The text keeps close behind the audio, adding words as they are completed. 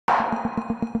నమస్తే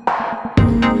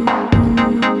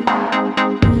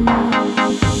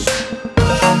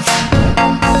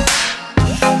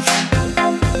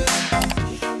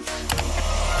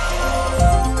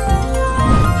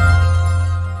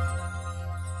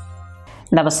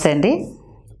అండి.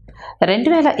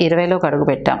 2020లోకి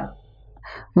అడుగుపెట్టాం.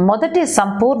 మొదటి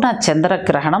సంపూర్ణ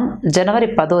చంద్రగ్రహణం జనవరి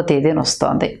 10వ తేదీన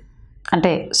వస్తోంది.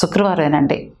 అంటే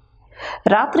శుక్రవారమేనండి.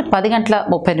 రాత్రి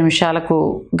 10:30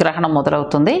 గ్రహణం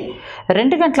మొదలవుతుంది.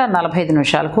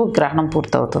 2:45 గ్రహణం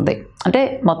పూర్తవుతుంది. అంటే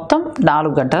మొత్తం 4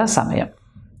 గంటల సమయం.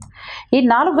 ఈ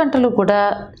 4 గంటలు కూడా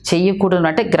చెయ్యకూడదు,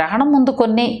 అంటే గ్రహణం ముందు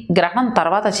కొన్ని, గ్రహణం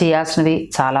తర్వాత చేయాల్సినవి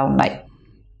చాలా ఉన్నాయి.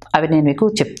 అవి నేను మీకు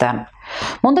చెప్తాను.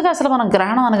 ముందుగా అసలు మనం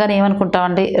గ్రహణం అనగానే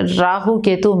ఏమనుకుంటామండి? రాహు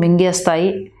కేతు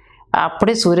మింగేస్తాయి,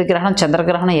 అప్పుడే సూర్యగ్రహణం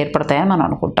చంద్రగ్రహణం ఏర్పడతాయని మనం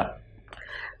అనుకుంటాం.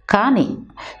 కానీ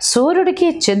సూర్యుడికి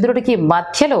చంద్రుడికి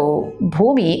మధ్యలో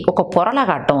భూమి ఒక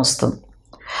పొరలాగా అడ్డం వస్తుంది.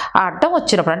 ఆ అడ్డం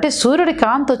వచ్చినప్పుడు అంటే సూర్యుడి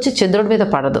కాంతి వచ్చి చంద్రుడి మీద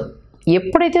పడదు.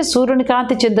 ఎప్పుడైతే సూర్యుని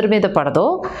కాంతి చంద్రుడి మీద పడదో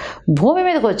భూమి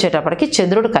మీదకి వచ్చేటప్పటికి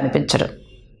చంద్రుడు కనిపించడు.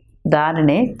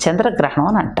 దానినే చంద్రగ్రహణం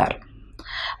అని అంటారు.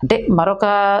 అంటే మరొక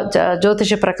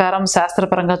జ్యోతిష ప్రకారం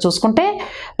శాస్త్రపరంగా చూసుకుంటే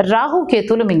రాహు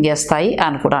కేతువులు మింగేస్తాయి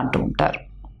అని కూడా అంటూ ఉంటారు.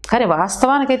 కానీ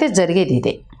వాస్తవానికైతే జరిగేది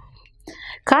ఇదే.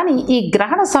 కానీ ఈ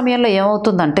గ్రహణ సమయంలో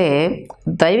ఏమవుతుందంటే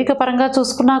దైవిక పరంగా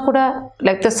చూసుకున్నా కూడా,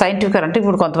 లేకపోతే సైంటిఫిక్ అంటే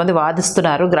ఇప్పుడు కొంతమంది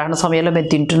వాదిస్తున్నారు గ్రహణ సమయంలో మేము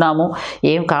తింటున్నాము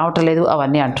ఏం కావట్లేదు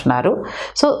అవన్నీ అంటున్నారు.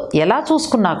 సో ఎలా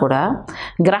చూసుకున్నా కూడా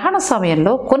గ్రహణ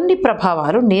సమయంలో కొన్ని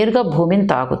ప్రభావాలు నేరుగా భూమిని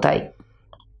తాకుతాయి.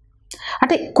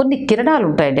 అంటే కొన్ని కిరణాలు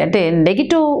ఉంటాయండి, అంటే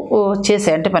నెగిటివ్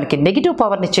చేసే, అంటే మనకి నెగిటివ్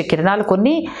పవర్ని ఇచ్చే కిరణాలు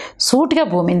కొన్ని సూటిగా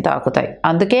భూమిని తాకుతాయి.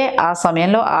 అందుకే ఆ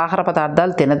సమయంలో ఆహార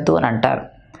పదార్థాలు తినద్దు అని అంటారు.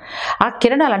 ఆ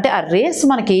కిరణాలు అంటే ఆ రేస్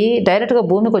మనకి డైరెక్ట్గా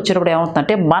భూమికి వచ్చేటప్పుడు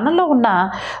ఏమవుతుందంటే మనలో ఉన్న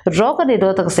రోగ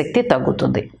నిరోధక శక్తి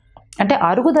తగ్గుతుంది. అంటే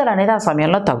అరుగుదల అనేది ఆ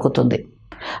సమయంలో తగ్గుతుంది.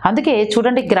 అందుకే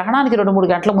చూడండి, గ్రహణానికి 2-3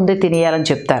 గంటల ముందే తినేయాలని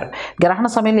చెప్తారు. గ్రహణ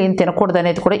సమయంలో ఏం తినకూడదు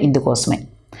అనేది కూడా ఇందుకోసమే.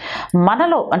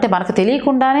 మనలో అంటే మనకు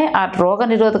తెలియకుండానే ఆ రోగ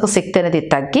నిరోధక శక్తి అనేది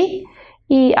తగ్గి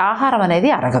ఈ ఆహారం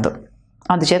అనేది అరగదు.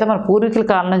 అందుచేత మన పూర్వీకుల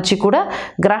కాలం నుంచి కూడా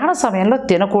గ్రహణ సమయంలో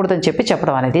తినకూడదని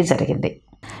చెప్పడం అనేది జరిగింది.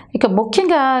 ఇక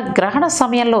ముఖ్యంగా గ్రహణ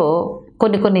సమయంలో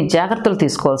కొన్ని జాగ్రత్తలు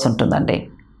తీసుకోవాల్సి ఉంటుందండి.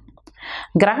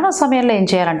 గ్రహణ సమయంలో ఏం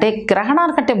చేయాలంటే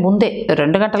గ్రహణానికంటే ముందే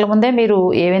 2 గంటల ముందే మీరు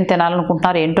ఏమేమి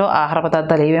తినాలనుకుంటున్నారు, ఏంటో ఆహార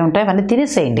పదార్థాలు ఏమేమి ఉంటాయో అవన్నీ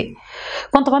తినేసేయండి.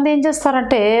 కొంతమంది ఏం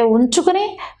చేస్తారంటే ఉంచుకుని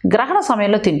గ్రహణ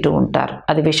సమయంలో తింటూ ఉంటారు.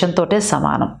 అది విషంతో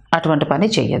సమానం. అటువంటి పని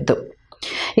చేయొద్దు.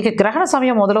 ఇక గ్రహణ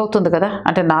సమయం మొదలవుతుంది కదా,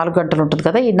 అంటే 4 గంటలు ఉంటుంది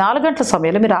కదా. ఈ 4 గంటల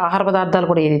సమయంలో మీరు ఆహార పదార్థాలు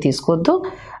కూడా ఏది తీసుకోవద్దు.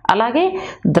 అలాగే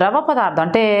ద్రవ పదార్థం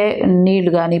అంటే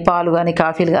నీళ్లు కానీ పాలు కానీ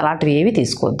కాఫీలు అలాంటివి ఏవి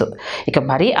తీసుకోవద్దు. ఇక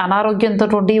మరీ అనారోగ్యంతో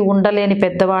ఉండలేని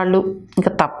పెద్దవాళ్ళు,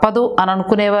 ఇంకా తప్పదు అని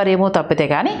అనుకునేవారు ఏమో తప్పితే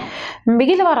కానీ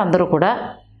మిగిలిన వారందరూ కూడా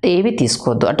ఏవి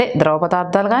తీసుకోవద్దు. అంటే ద్రవ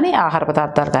పదార్థాలు కానీ ఆహార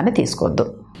పదార్థాలు కానీ తీసుకోవద్దు.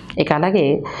 ఇక అలాగే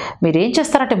మీరు ఏం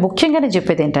చేస్తారంటే ముఖ్యంగా నేను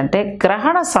చెప్పేది ఏంటంటే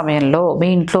గ్రహణ సమయంలో మీ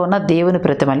ఇంట్లో ఉన్న దేవుని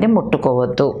ప్రతిమల్ని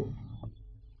ముట్టుకోవద్దు,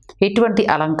 ఎటువంటి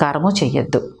అలంకారము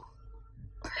చేయొద్దు.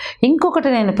 ఇంకొకటి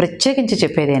నేను ప్రత్యేకించి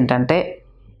చెప్పేది ఏంటంటే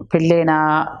పెళ్ళైన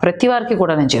ప్రతి వారికి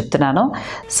కూడా నేను చెప్తున్నాను,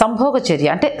 సంభోగ చర్య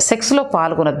అంటే సెక్స్లో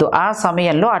పాల్గొనొద్దు. ఆ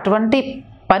సమయంలో అటువంటి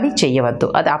పని చేయవద్దు.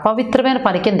 అది అపవిత్రమైన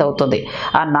పని కింద అవుతుంది.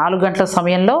 ఆ 4 గంటల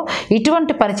సమయంలో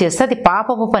ఇటువంటి పని చేస్తే అది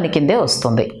పాపపు పని కిందే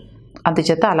వస్తుంది.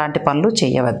 అందుచేత అలాంటి పనులు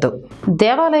చేయవద్దు.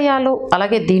 దేవాలయాలు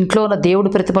అలాగే దీంట్లో ఉన్న దేవుడి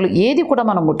ప్రతిమలు ఏది కూడా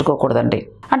మనం ముట్టుకోకూడదండి.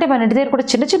 అంటే మన ఇంటి దగ్గర కూడా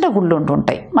చిన్న చిన్న గుళ్ళు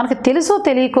ఉంటుంటాయి. మనకి తెలుసో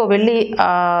తెలియకో వెళ్ళి ఆ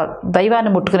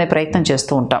దైవాన్ని ముట్టుకునే ప్రయత్నం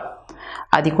చేస్తూ ఉంటాం.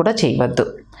 అది కూడా చేయవద్దు.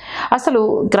 అసలు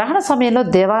గ్రహణ సమయంలో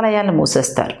దేవాలయాలను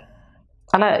మూసేస్తారు.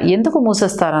 అలా ఎందుకు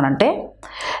మూసేస్తారనంటే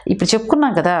ఇప్పుడు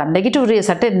చెప్పుకున్నాం కదా, నెగిటివ్ రేస్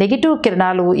అంటే నెగిటివ్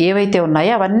కిరణాలు ఏవైతే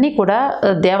ఉన్నాయో అవన్నీ కూడా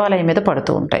దేవాలయం మీద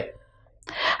పడుతూ ఉంటాయి.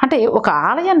 అంటే ఒక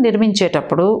ఆలయం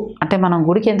నిర్మించేటప్పుడు అంటే మనం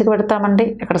గుడికి ఎందుకు పెడతామండి?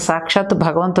 అక్కడ సాక్షాత్తు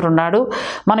భగవంతుడు ఉన్నాడు,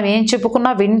 మనం ఏం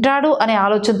చెప్పుకున్నా వింటాడు అనే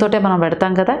ఆలోచనతోటే మనం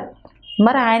పెడతాం కదా.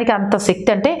 మరి ఆయనకి అంత శక్తి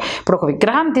అంటే ఇప్పుడు ఒక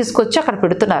విగ్రహాన్ని తీసుకొచ్చి అక్కడ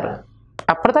పెడుతున్నారు.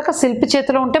 అప్పటిదాకా శిల్పి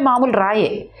చేతిలో ఉంటే మామూలు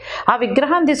రాయే. ఆ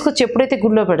విగ్రహాన్ని తీసుకొచ్చి ఎప్పుడైతే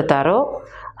గుళ్ళో పెడతారో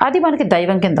అది మనకి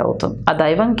దైవం కింద అవుతుంది. ఆ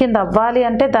దైవం కింద అవ్వాలి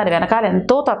అంటే దాని వెనకాల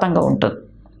ఎంతో తతంగా ఉంటుంది.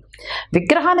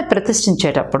 విగ్రహాన్ని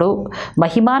ప్రతిష్ఠించేటప్పుడు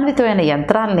మహిమాన్వితమైన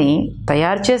యంత్రాలని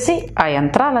తయారు చేసి ఆ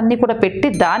యంత్రాలన్నీ కూడా పెట్టి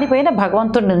దానిపైన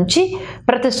భగవంతుడి నుంచి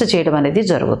ప్రతిష్ఠ చేయడం అనేది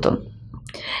జరుగుతుంది.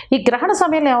 ఈ గ్రహణ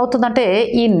సమయంలో ఏమవుతుందంటే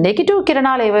ఈ నెగిటివ్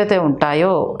కిరణాలు ఏవైతే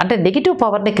ఉంటాయో అంటే నెగిటివ్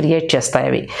పవర్ని క్రియేట్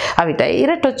చేస్తాయి. అవి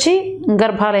డైరెక్ట్ వచ్చి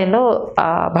గర్భాలయంలో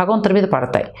భగవంతుడి మీద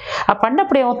పడతాయి. ఆ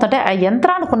పడినప్పుడు ఏమవుతుందంటే ఆ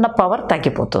యంత్రానికి ఉన్న పవర్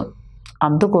తగ్గిపోతుంది.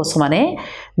 అందుకోసమనే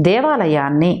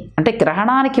దేవాలయాన్ని అంటే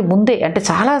గ్రహణానికి ముందే అంటే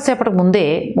చాలాసేపటికి ముందే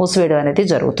మూసివేయడం అనేది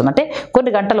జరుగుతుంది. అంటే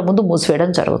కొన్ని గంటల ముందు మూసివేయడం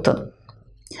జరుగుతుంది.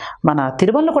 మన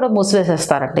తిరుమలలో కూడా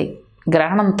మూసివేసేస్తారండి.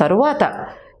 గ్రహణం తరువాత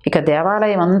ఇక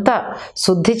దేవాలయం అంతా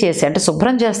శుద్ధి చేసి అంటే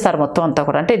శుభ్రం చేస్తారు మొత్తం అంతా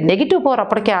కూడా. అంటే నెగిటివ్ పవర్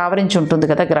అప్పటికే ఆవరించి ఉంటుంది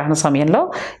కదా గ్రహణ సమయంలో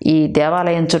ఈ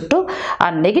దేవాలయం చుట్టూ. ఆ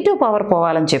నెగిటివ్ పవర్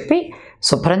పోవాలని చెప్పి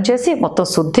శుభ్రం చేసి మొత్తం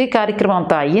శుద్ధి కార్యక్రమం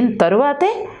అంతా అయిన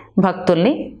తరువాతే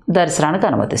భక్తుల్ని దర్శనానికి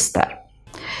అనుమతిస్తారు.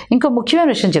 ఇంకో ముఖ్యమైన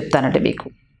విషయం చెప్తానండి మీకు.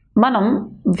 మనం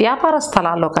వ్యాపార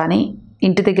స్థలాల్లో కానీ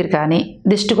ఇంటి దగ్గర కానీ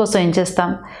దిష్టి కోసం ఏం చేస్తాం,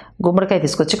 గుమ్మడికాయ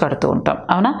తీసుకొచ్చి కడుతూ ఉంటాం,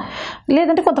 అవునా?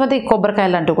 లేదంటే కొంతమంది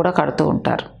కొబ్బరికాయలు అంటూ కూడా కడుతూ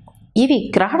ఉంటారు. ఇవి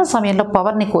గ్రహణ సమయంలో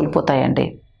పవర్ని కోల్పోతాయండి.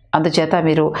 అందుచేత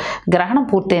మీరు గ్రహణం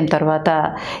పూర్తయిన తర్వాత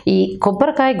ఈ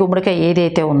కొబ్బరికాయ గుమ్మడికాయ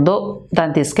ఏదైతే ఉందో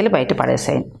దాన్ని తీసుకెళ్ళి బయట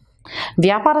పడేసేయండి.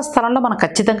 వ్యాపార స్థలంలో మనం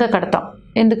ఖచ్చితంగా కడతాం.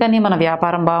 ఎందుకని మన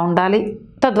వ్యాపారం బాగుండాలి,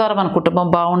 తద్వారా మన కుటుంబం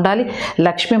బాగుండాలి,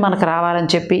 లక్ష్మి మనకు రావాలని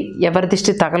చెప్పి, ఎవరి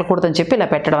దిష్టి తగలకూడదని చెప్పి ఇలా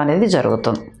పెట్టడం అనేది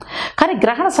జరుగుతుంది. కానీ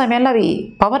గ్రహణ సమయంలో అవి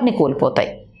పవర్ని కోల్పోతాయి.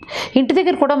 ఇంటి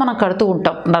దగ్గర కూడా మనం కడుతూ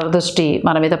ఉంటాం నరదృష్టి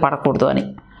మన మీద పడకూడదు అని.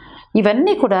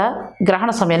 ఇవన్నీ కూడా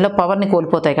గ్రహణ సమయంలో పవర్ని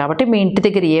కోల్పోతాయి. కాబట్టి మీ ఇంటి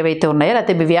దగ్గర ఏవైతే ఉన్నాయో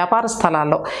లేకపోతే మీ వ్యాపార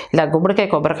స్థలాల్లో ఇలా గుమ్మడికాయ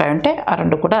కొబ్బరికాయ ఉంటే ఆ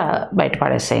రెండు కూడా బయట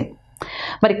పడేసేయండి.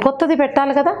 మరి కొత్తది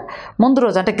పెట్టాలి కదా, ముందు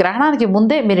రోజు అంటే గ్రహణానికి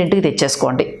ముందే మీరు ఇంటికి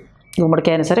తెచ్చేసుకోండి.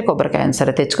 గుమ్మడికాయ అయినా సరే కొబ్బరికాయ అయినా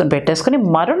సరే తెచ్చుకొని పెట్టేసుకొని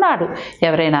మరునాడు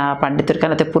ఎవరైనా పండితుడు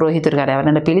కానీ లేకపోతే పురోహితుడు కానీ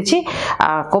ఎవరైనా పిలిచి ఆ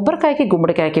కొబ్బరికాయకి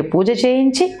గుమ్మడికాయకి పూజ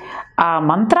చేయించి ఆ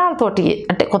మంత్రాలతోటి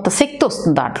అంటే కొంత శక్తి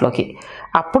వస్తుంది దాంట్లోకి.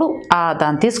 అప్పుడు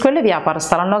దాన్ని తీసుకెళ్ళి వ్యాపార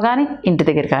స్థలంలో కానీ ఇంటి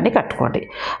దగ్గర కానీ కట్టుకోండి.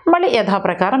 మళ్ళీ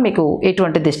యథాప్రకారం మీకు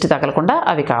ఎటువంటి దిష్టి తగలకుండా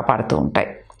అవి కాపాడుతూ ఉంటాయి.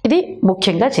 ఇది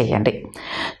ముఖ్యంగా చేయండి.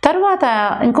 తరువాత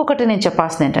ఇంకొకటి నేను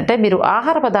చెప్పాల్సింది ఏంటంటే, మీరు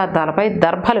ఆహార పదార్థాలపై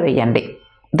దర్భలు వేయండి.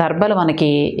 దర్భలు మనకి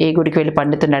ఏ గుడికి వెళ్ళి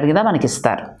పండితుడిని అడిగినా మనకి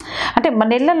ఇస్తారు. అంటే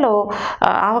మన ఇళ్లలో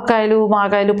ఆవకాయలు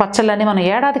మాగాయలు పచ్చళ్ళని మనం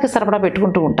ఏడాదికి సరిపడా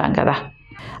పెట్టుకుంటూ ఉంటాం కదా.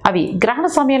 అవి గ్రహణ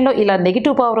సమయంలో ఇలా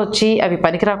నెగిటివ్ పవర్ వచ్చి అవి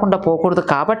పనికి రాకుండా పోకూడదు.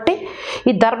 కాబట్టి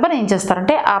ఈ దర్భను ఏం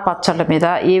చేస్తారంటే ఆ పచ్చళ్ళ మీద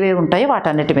ఏవేవి ఉంటాయో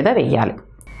వాటన్నిటి మీద వేయాలి.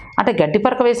 అంటే గడ్డి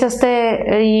పరక వేసేస్తే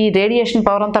ఈ రేడియేషన్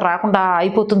పవర్ అంతా రాకుండా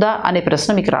అయిపోతుందా అనే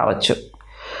ప్రశ్న మీకు రావచ్చు.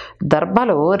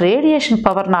 దర్భలో రేడియేషన్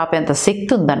పవర్ని ఆపేంత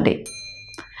శక్తి ఉందండి.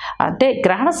 అంటే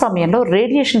గ్రహణ సమయంలో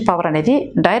రేడియేషన్ పవర్ అనేది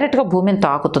డైరెక్ట్గా భూమిని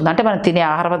తాకుతుంది. అంటే మనం తినే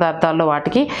ఆహార పదార్థాల్లో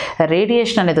వాటికి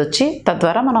రేడియేషన్ అనేది వచ్చి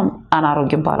తద్వారా మనం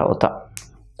అనారోగ్యం పాలవుతాం.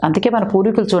 అందుకే మన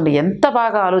పూర్వీకులు చూడండి ఎంత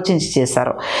బాగా ఆలోచించి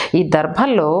చేశారో. ఈ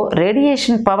దర్భల్లో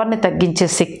రేడియేషన్ పవర్ని తగ్గించే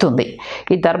శక్తి ఉంది.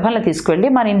 ఈ దర్భల్ని తీసుకువెళ్ళి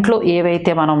మన ఇంట్లో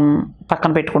ఏవైతే మనం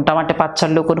పక్కన పెట్టుకుంటాం అంటే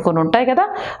పచ్చళ్ళు కొన్ని ఉంటాయి కదా,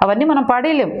 అవన్నీ మనం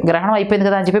పాడేయలేం. గ్రహణం అయిపోయింది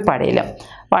కదా అని చెప్పి పాడేయలేం.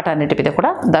 వాటన్నిటి మీద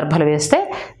కూడా దర్భలు వేస్తే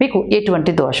మీకు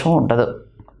ఎటువంటి దోషం ఉండదు.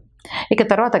 ఇక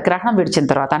తర్వాత గ్రహణం విడిచిన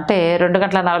తర్వాత అంటే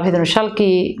 2:45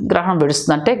 గ్రహణం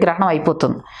విడుస్తుంది, అంటే గ్రహణం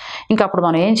అయిపోతుంది. ఇంకా అప్పుడు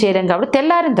మనం ఏం చేయలేం. కాబట్టి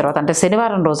తెల్లారిన తర్వాత అంటే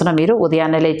శనివారం రోజున మీరు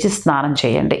ఉదయాన్నే లేచి స్నానం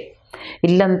చేయండి.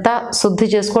 ఇల్లంతా శుద్ధి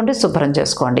చేసుకోండి, శుభ్రం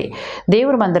చేసుకోండి.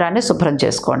 దేవుని మందిరాన్ని శుభ్రం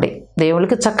చేసుకోండి.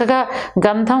 దేవునికి చక్కగా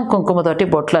గంధం కుంకుమతోటి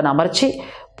బొట్లను అమర్చి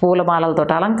పూలమాలలతో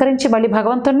అలంకరించి మళ్ళీ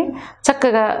భగవంతుణ్ణి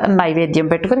చక్కగా నైవేద్యం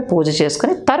పెట్టుకొని పూజ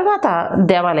చేసుకుని తర్వాత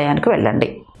దేవాలయానికి వెళ్ళండి.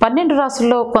 12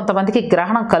 రాసుల్లో కొంతమందికి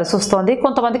గ్రహణం కలిసి వస్తోంది,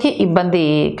 కొంతమందికి ఇబ్బంది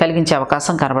కలిగించే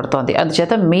అవకాశం కనబడుతోంది.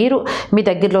 అందుచేత మీరు మీ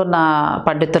దగ్గరలో ఉన్న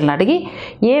పండితులను అడిగి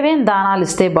ఏమేం దానాలు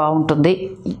ఇస్తే బాగుంటుంది,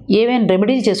 ఏమేం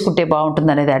రెమెడీలు చేసుకుంటే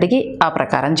బాగుంటుంది అనేది అడిగి ఆ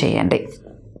ప్రకారం చేయండి.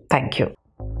 Thank you.